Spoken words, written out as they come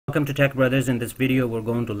Welcome to Tech Brothers. In this video we're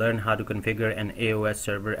going to learn how to configure an AOS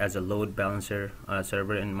server as a load balancer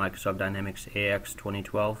server in Microsoft Dynamics AX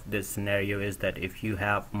 2012. This scenario is that if you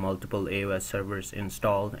have multiple AOS servers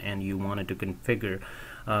installed and you wanted to configure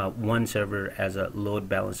one server as a load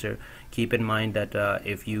balancer, keep in mind that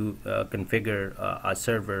if you configure a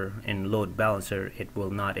server in load balancer, it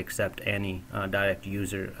will not accept any direct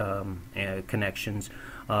user connections.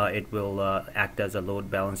 It will act as a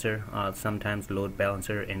load balancer. Sometimes load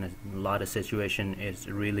balancer in a lot of situation is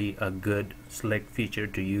really a good slick feature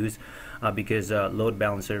to use because load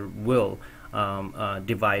balancer will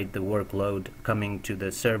divide the workload coming to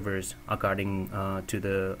the servers according to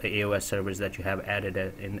the AOS servers that you have added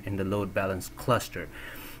in the load balance cluster.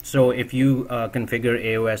 So if you configure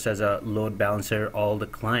AOS as a load balancer, all the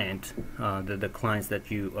clients that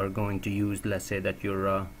you are going to use, let's say that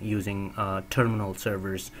you're using terminal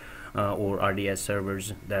servers or RDS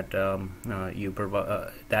servers that you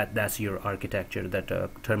provide, that's your architecture, that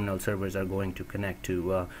terminal servers are going to connect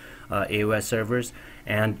to AOS servers,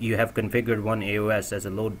 and you have configured one AOS as a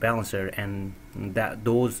load balancer, and that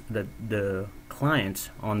the clients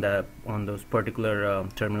on those particular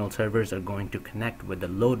terminal servers are going to connect with the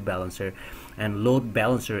load balancer, and load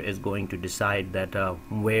balancer is going to decide that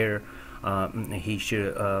where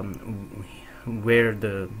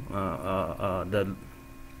the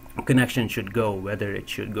connection should go, whether it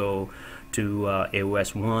should go to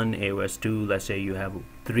AOS 1, AOS 2. Let's say you have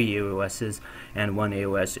 3 AOSs and one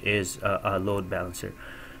AOS is a load balancer.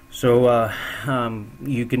 So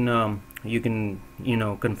you can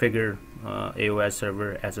configure AOS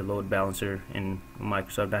server as a load balancer in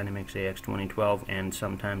Microsoft Dynamics AX 2012, and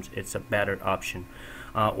sometimes it's a better option.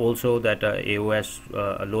 Also, that AOS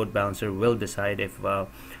load balancer will decide if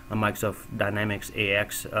Microsoft Dynamics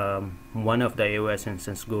AX, one of the AOS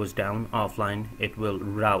instance goes down offline, it will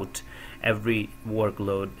route every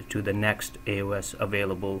workload to the next AOS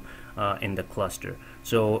available in the cluster.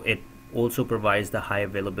 So it also provides the high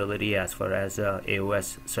availability as far as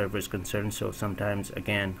AOS server is concerned. So sometimes,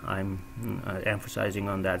 again, I'm emphasizing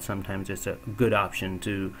on that, sometimes it's a good option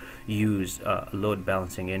to use load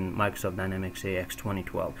balancing in Microsoft Dynamics AX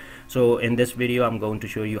 2012. So in this video I'm going to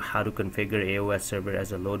show you how to configure AOS server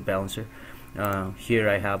as a load balancer. Here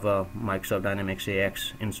I have Microsoft Dynamics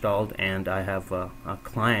AX installed, and I have a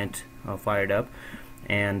client fired up,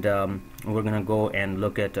 and we're gonna go and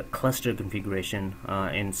look at cluster configuration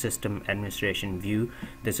in system administration view.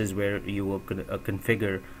 This is where you will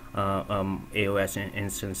configure AOS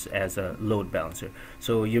instance as a load balancer.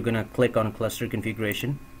 So you're gonna click on cluster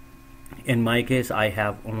configuration. In my case, I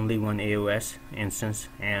have only one AOS instance,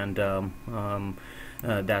 and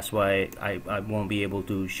that's why I won't be able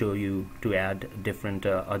to show you to add different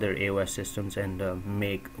other AOS systems and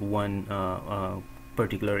make one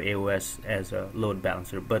particular AOS as a load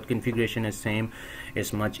balancer. But configuration is same,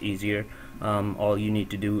 it's much easier. All you need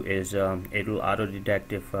to do is it will auto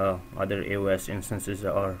detect if other AOS instances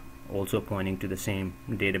are also pointing to the same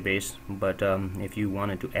database. But if you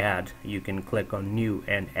wanted to add, you can click on new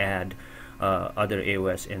and add other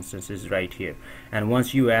AOS instances right here. And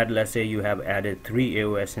once you add, let's say you have added 3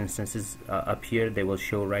 AOS instances up here, they will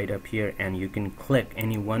show right up here, and you can click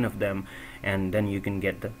any one of them and then you can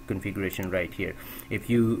get the configuration right here. If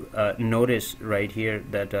you notice right here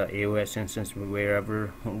that AOS instance,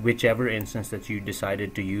 whichever instance that you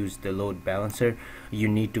decided to use the load balancer, you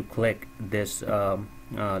need to click this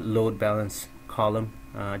load balance column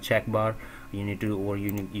checkbar. You need to, or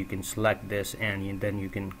you can select this, and then you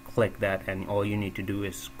can click that, and all you need to do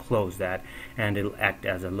is close that, and it'll act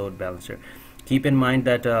as a load balancer. Keep in mind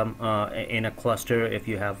that in a cluster, if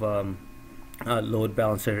you have a load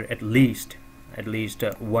balancer, at least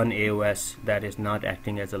one AOS that is not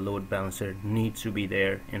acting as a load balancer needs to be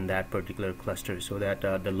there in that particular cluster, so that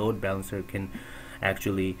the load balancer can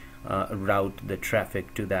actually route the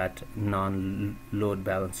traffic to that non-load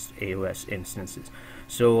balanced AOS instances.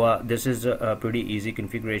 So this is a pretty easy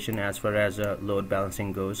configuration as far as load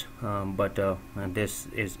balancing goes, but this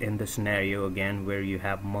is in the scenario again where you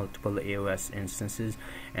have multiple AOS instances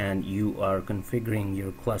and you are configuring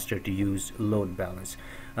your cluster to use load balance.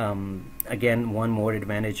 Again, one more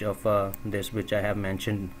advantage of this, which I have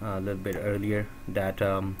mentioned a little bit earlier, that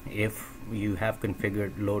if you have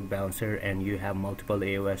configured load balancer and you have multiple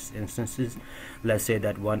AOS instances, let's say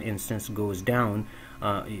that one instance goes down,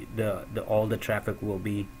 all the traffic will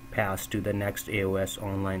be passed to the next AOS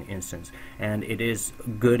online instance. And it is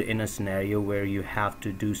good in a scenario where you have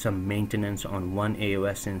to do some maintenance on one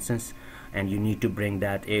AOS instance and you need to bring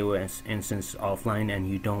that AOS instance offline, and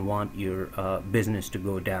you don't want your business to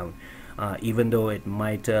go down. even though it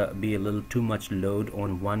might be a little too much load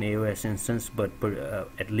on one AOS instance, but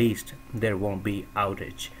at least there won't be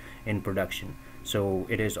outage in production. So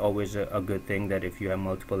it is always a good thing that if you have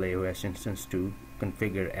multiple AOS instances to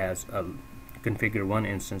configure one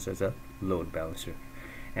instance as a load balancer.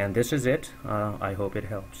 And this is it. I hope it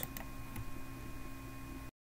helps.